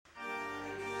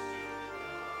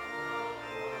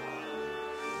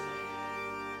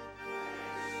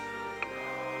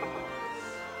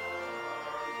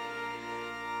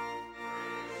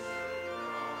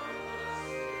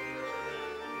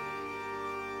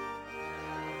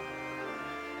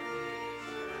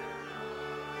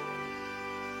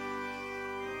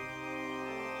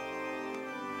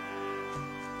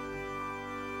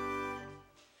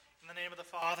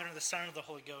Father, and of the Son, and of the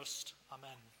Holy Ghost. Amen.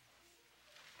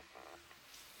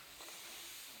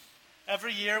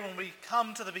 Every year when we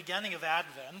come to the beginning of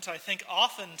Advent, I think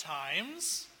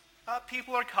oftentimes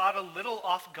people are caught a little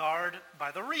off guard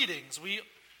by the readings. We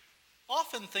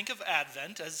often think of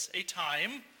Advent as a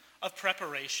time of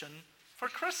preparation for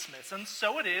Christmas, and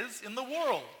so it is in the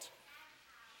world.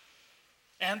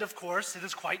 And of course, it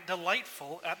is quite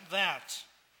delightful at that.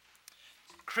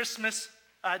 Christmas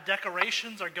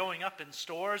decorations are going up in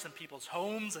stores and people's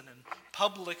homes and in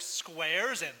public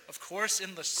squares, and of course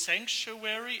in the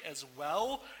sanctuary as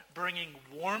well, bringing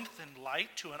warmth and light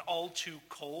to an all too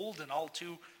cold and all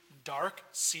too dark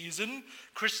season.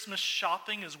 Christmas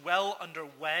shopping is well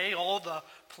underway. All the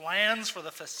plans for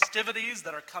the festivities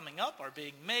that are coming up are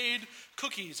being made.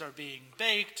 Cookies are being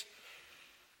baked.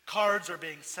 Cards are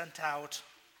being sent out.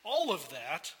 All of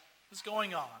that is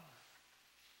going on.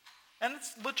 And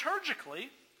it's liturgically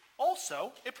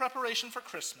also a preparation for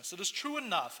Christmas. It is true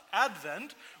enough.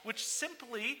 Advent, which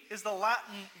simply is the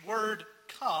Latin word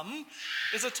come,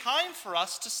 is a time for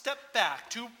us to step back,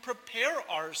 to prepare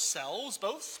ourselves,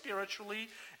 both spiritually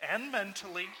and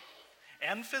mentally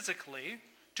and physically,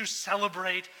 to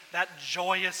celebrate that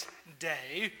joyous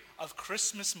day of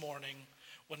Christmas morning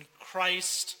when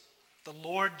Christ, the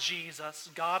Lord Jesus,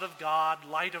 God of God,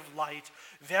 light of light,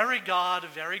 very God,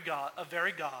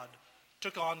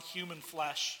 took on human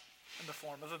flesh in the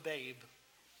form of a babe.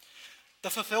 The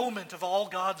fulfillment of all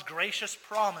God's gracious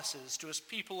promises to his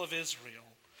people of Israel.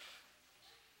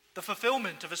 The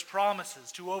fulfillment of his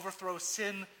promises to overthrow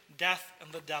sin, death,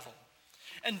 and the devil.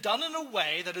 And done in a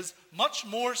way that is much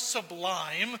more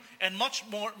sublime and much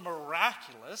more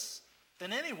miraculous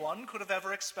than anyone could have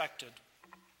ever expected.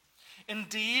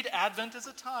 Indeed, Advent is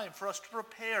a time for us to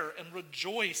prepare and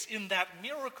rejoice in that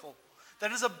miracle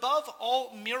that is above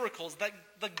all miracles, that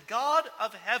the God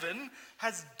of heaven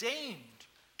has deigned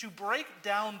to break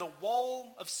down the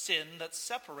wall of sin that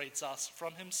separates us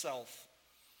from himself,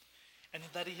 and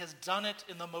that he has done it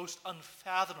in the most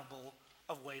unfathomable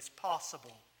of ways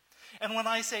possible. And when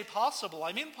I say possible,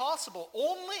 I mean possible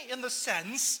only in the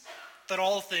sense that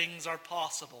all things are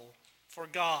possible for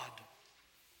God,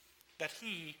 that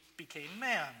he became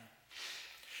man.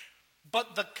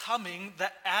 But the coming,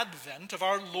 the advent of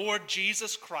our Lord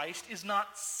Jesus Christ is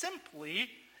not simply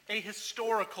a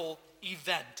historical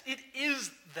event. It is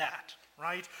that,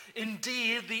 right?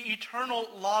 Indeed, the eternal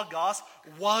Logos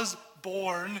was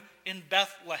born in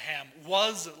Bethlehem,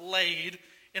 was laid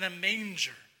in a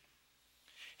manger,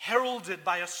 heralded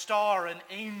by a star and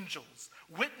angels,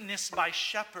 witnessed by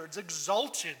shepherds,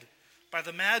 exalted by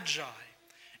the Magi,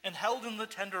 and held in the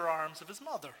tender arms of his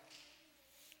mother.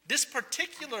 This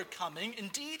particular coming,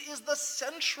 indeed, is the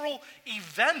central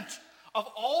event of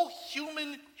all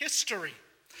human history,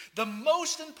 the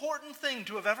most important thing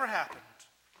to have ever happened,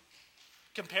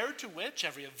 compared to which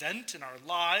every event in our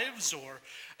lives or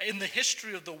in the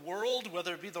history of the world,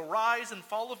 whether it be the rise and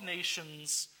fall of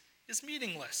nations, is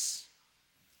meaningless.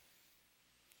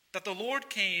 That the Lord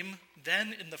came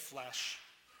then in the flesh,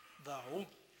 though,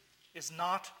 is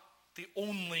not the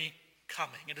only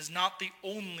coming. It is not the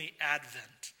only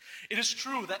Advent. It is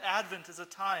true that Advent is a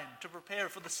time to prepare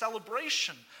for the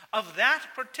celebration of that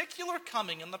particular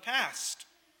coming in the past.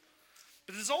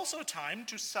 But it is also a time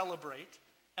to celebrate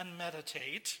and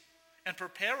meditate and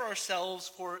prepare ourselves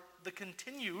for the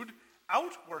continued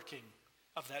outworking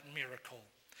of that miracle.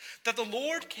 That the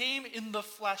Lord came in the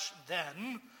flesh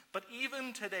then, but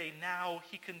even today, now,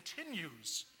 he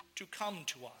continues to come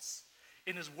to us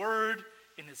in his word,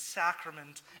 in his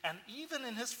sacrament, and even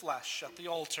in his flesh at the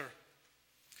altar.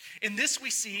 In this we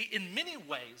see in many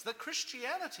ways that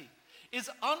Christianity is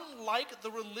unlike the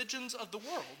religions of the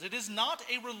world. It is not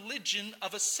a religion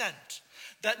of ascent,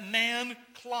 that man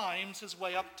climbs his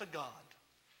way up to God,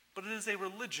 but it is a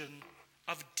religion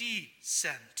of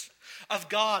descent, of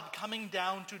God coming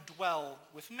down to dwell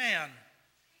with man.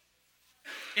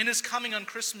 In his coming on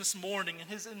Christmas morning, in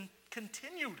his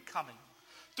continued coming,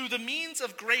 through the means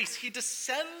of grace, he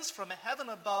descends from heaven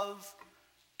above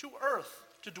to earth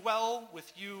to dwell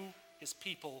with you, his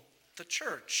people, the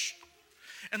church.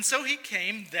 And so he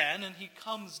came then, and he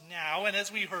comes now, and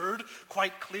as we heard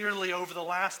quite clearly over the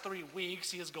last 3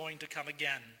 weeks, he is going to come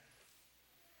again.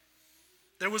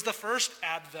 There was the first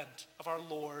advent of our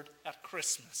Lord at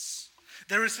Christmas.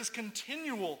 There is his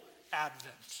continual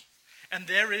advent, and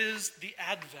there is the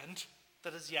advent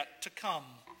that is yet to come.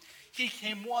 He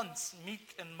came once,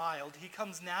 meek and mild. He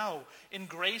comes now in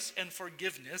grace and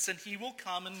forgiveness, and he will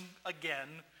come again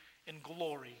in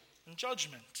glory and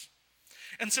judgment.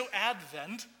 And so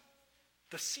Advent,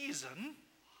 the season,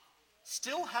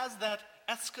 still has that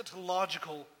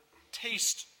eschatological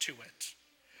taste to it.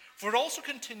 For it also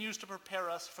continues to prepare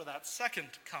us for that second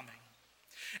coming.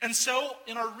 And so,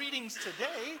 in our readings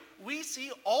today, we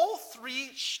see all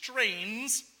three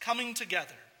strains coming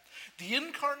together. The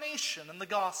incarnation in the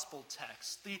gospel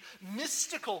text, the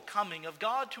mystical coming of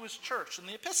God to his church in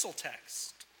the epistle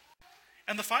text,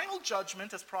 and the final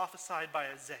judgment as prophesied by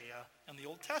Isaiah in the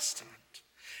Old Testament.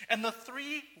 And the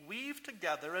three weave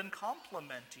together and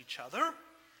complement each other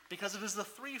because it is the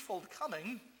threefold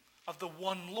coming of the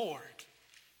one Lord.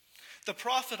 The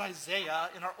prophet Isaiah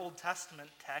in our Old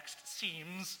Testament text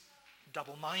seems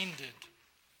double-minded.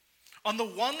 On the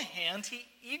one hand, he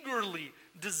eagerly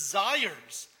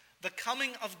desires the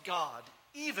coming of God,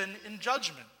 even in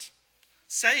judgment,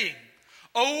 saying,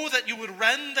 "Oh, that you would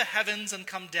rend the heavens and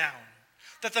come down,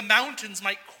 that the mountains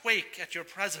might quake at your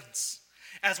presence,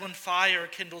 as when fire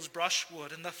kindles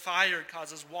brushwood and the fire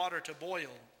causes water to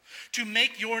boil, to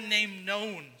make your name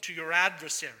known to your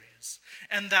adversaries,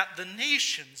 and that the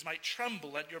nations might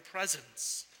tremble at your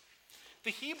presence." The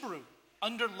Hebrew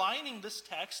underlining this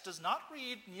text does not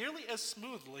read nearly as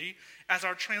smoothly as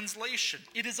our translation.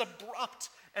 It is abrupt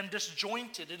and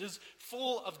disjointed. It is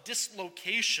full of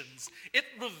dislocations. It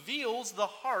reveals the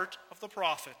heart of the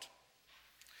prophet.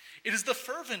 It is the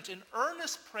fervent and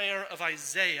earnest prayer of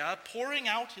Isaiah pouring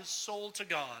out his soul to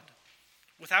God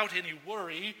without any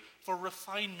worry for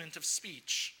refinement of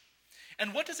speech.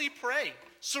 And what does he pray?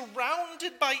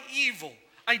 Surrounded by evil,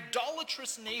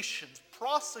 idolatrous nations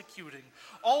prosecuting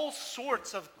all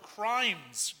sorts of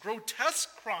crimes,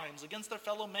 grotesque crimes against their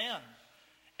fellow man,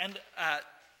 and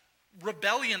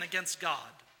rebellion against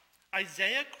God,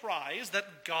 Isaiah cries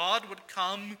that God would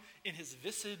come in his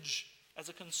visage as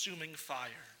a consuming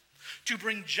fire, to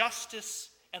bring justice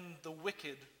and the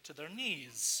wicked to their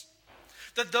knees,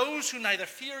 that those who neither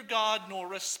fear God nor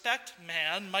respect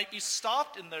man might be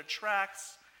stopped in their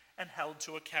tracks and held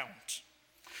to account,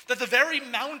 that the very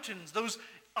mountains, those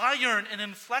iron and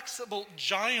inflexible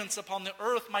giants upon the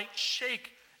earth, might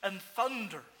shake and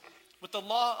thunder with the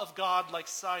law of God like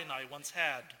Sinai once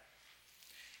had.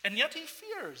 And yet he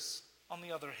fears, on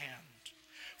the other hand,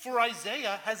 for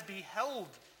Isaiah has beheld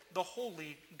the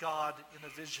holy God in a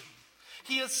vision.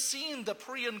 He has seen the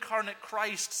pre-incarnate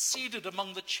Christ seated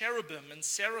among the cherubim and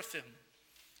seraphim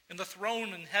in the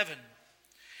throne in heaven.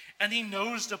 And he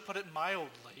knows, to put it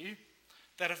mildly,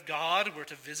 that if God were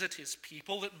to visit his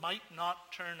people, it might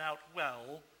not turn out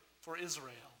well for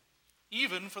Israel,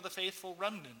 even for the faithful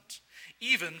remnant,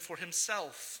 even for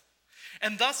himself.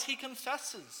 And thus he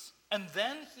confesses, and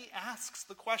then he asks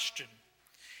the question,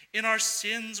 "In our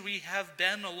sins we have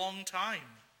been a long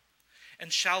time,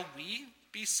 and shall we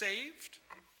be saved?"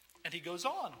 And he goes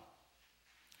on,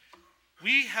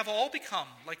 "We have all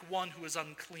become like one who is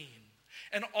unclean,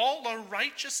 and all our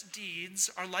righteous deeds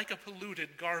are like a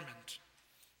polluted garment."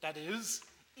 That is,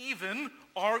 even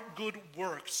our good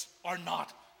works are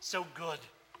not so good.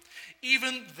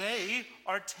 Even they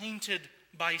are tainted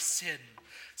by sin.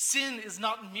 Sin is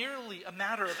not merely a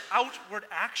matter of outward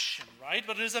action, right?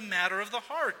 But it is a matter of the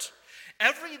heart.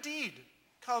 Every deed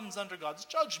comes under God's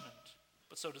judgment,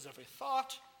 but so does every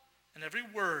thought and every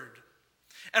word,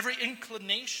 every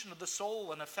inclination of the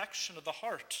soul and affection of the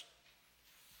heart.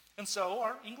 And so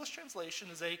our English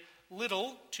translation is a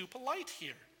little too polite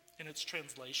here in its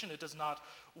translation. It does not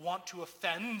want to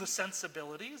offend the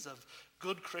sensibilities of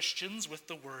good Christians with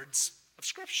the words of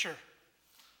Scripture.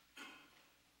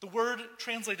 The word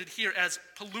translated here as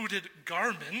polluted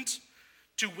garment,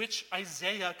 to which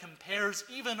Isaiah compares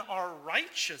even our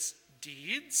righteous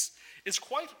deeds, is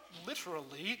quite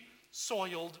literally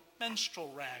soiled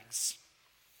menstrual rags.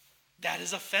 That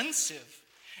is offensive,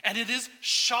 and it is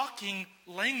shocking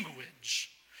language,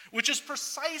 which is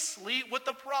precisely what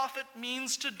the prophet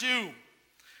means to do.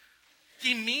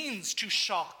 He means to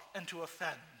shock and to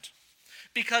offend.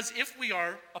 Because if we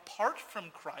are apart from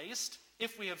Christ,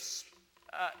 if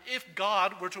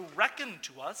God were to reckon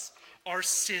to us our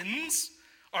sins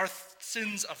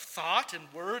of thought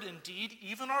and word and deed,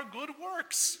 even our good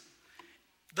works,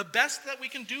 the best that we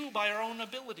can do by our own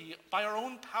ability, by our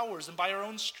own powers, and by our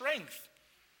own strength,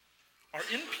 are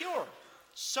impure,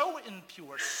 so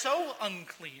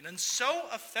unclean, and so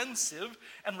offensive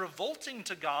and revolting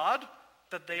to God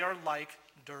that they are like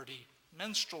dirty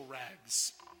menstrual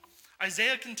rags.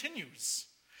 Isaiah continues,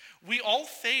 "We all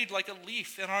fade like a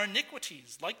leaf, and our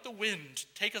iniquities, like the wind,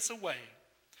 take us away.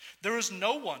 There is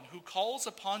no one who calls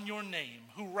upon your name,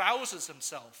 who rouses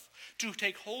himself to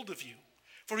take hold of you.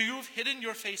 For you have hidden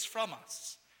your face from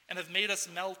us, and have made us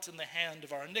melt in the hand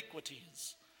of our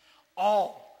iniquities."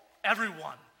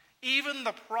 Everyone, even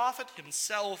the prophet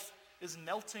himself, is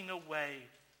melting away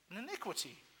in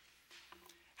iniquity.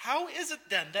 How is it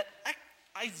then that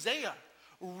Isaiah,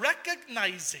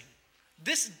 recognizing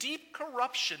this deep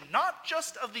corruption, not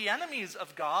just of the enemies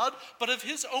of God, but of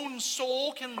his own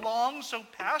soul, can long so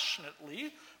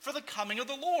passionately for the coming of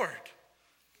the Lord.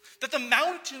 That the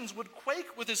mountains would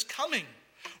quake with his coming,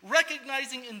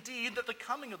 recognizing indeed that the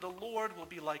coming of the Lord will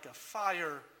be like a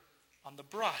fire on the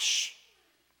brush,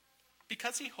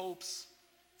 because he hopes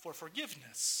for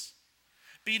forgiveness.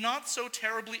 Be not so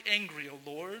terribly angry, O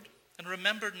Lord, and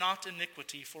remember not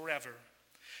iniquity forever.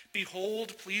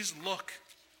 Behold, please look,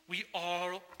 we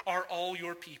are all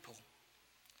your people.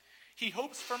 He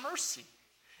hopes for mercy.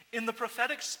 In the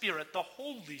prophetic Spirit, the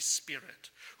Holy Spirit,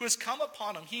 who has come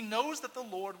upon him, he knows that the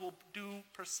Lord will do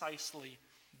precisely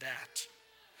that.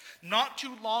 Not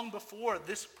too long before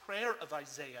this prayer of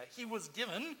Isaiah, he was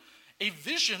given a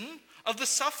vision of the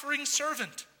suffering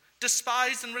servant,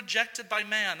 despised and rejected by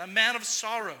man, a man of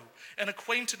sorrow and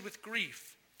acquainted with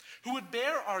grief, who would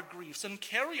bear our griefs and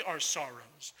carry our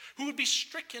sorrows, who would be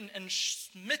stricken and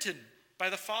smitten by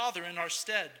the Father in our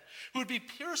stead, who would be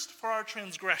pierced for our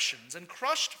transgressions and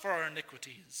crushed for our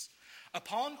iniquities,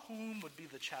 upon whom would be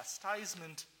the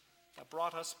chastisement that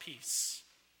brought us peace.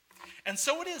 And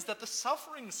so it is that the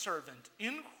suffering servant,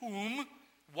 in whom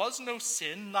was no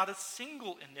sin, not a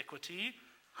single iniquity,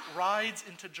 rides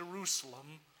into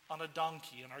Jerusalem on a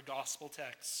donkey in our gospel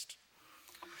text.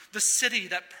 The city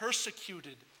that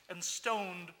persecuted and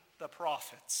stoned the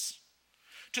prophets.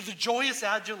 To the joyous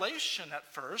adulation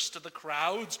at first of the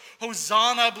crowds,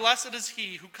 Hosanna, blessed is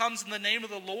he who comes in the name of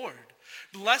the Lord.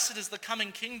 Blessed is the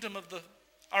coming kingdom of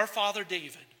our father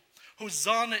David.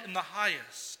 Hosanna in the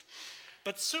highest.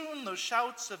 But soon those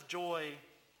shouts of joy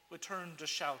would turn to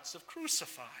shouts of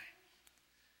crucify.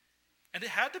 And it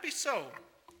had to be so.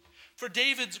 For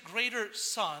David's greater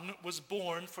son was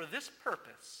born for this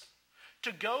purpose,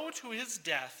 to go to his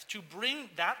death, to bring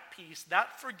that peace,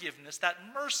 that forgiveness, that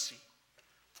mercy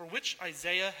for which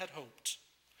Isaiah had hoped,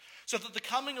 so that the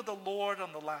coming of the Lord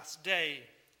on the last day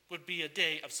would be a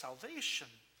day of salvation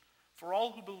for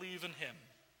all who believe in him.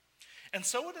 And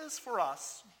so it is for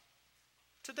us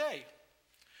today,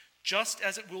 just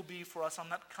as it will be for us on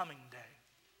that coming day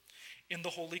in the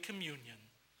Holy Communion.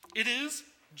 It is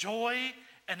joy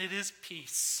and it is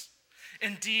peace.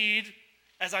 Indeed,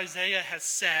 as Isaiah has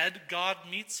said, God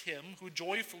meets him who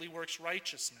joyfully works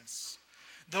righteousness,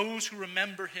 those who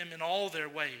remember him in all their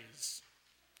ways.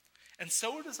 And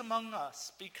so it is among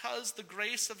us, because the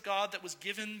grace of God that was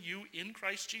given you in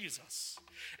Christ Jesus,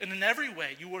 and in every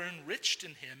way you were enriched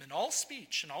in him in all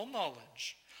speech and all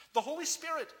knowledge. The Holy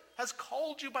Spirit has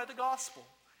called you by the gospel,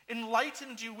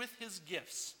 enlightened you with his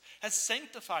gifts, has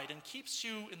sanctified and keeps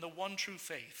you in the one true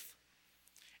faith.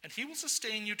 And he will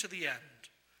sustain you to the end,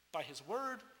 by his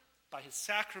word, by his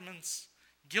sacraments,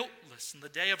 guiltless in the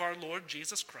day of our Lord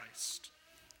Jesus Christ.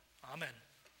 Amen.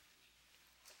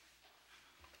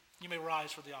 You may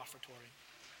rise for the offertory.